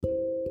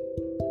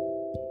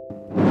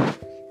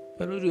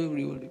Hello to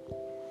everybody.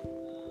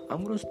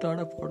 I'm gonna start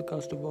a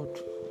podcast about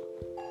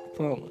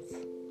farmers,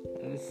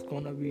 and it's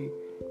gonna be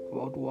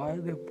about why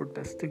they're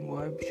protesting,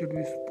 why should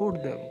we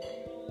support them,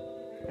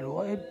 and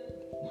why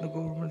the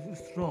government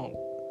is wrong,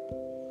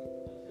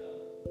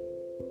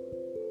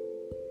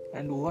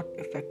 and what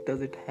effect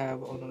does it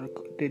have on our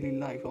daily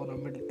life, on a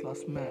middle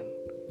class man.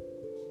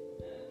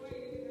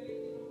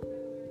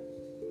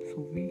 So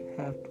we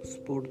have to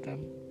support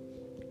them,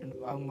 and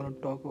I'm gonna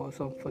talk about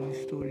some funny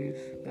stories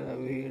that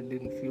I've heard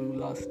in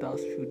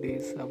last few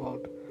days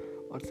about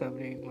what's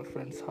happening in my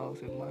friend's house,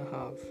 in my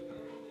house,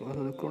 because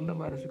of the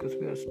coronavirus. Because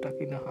we are stuck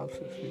in our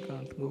houses, we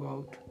can't go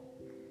out,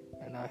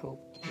 and I hope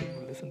you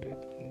will listen to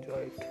it,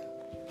 enjoy it.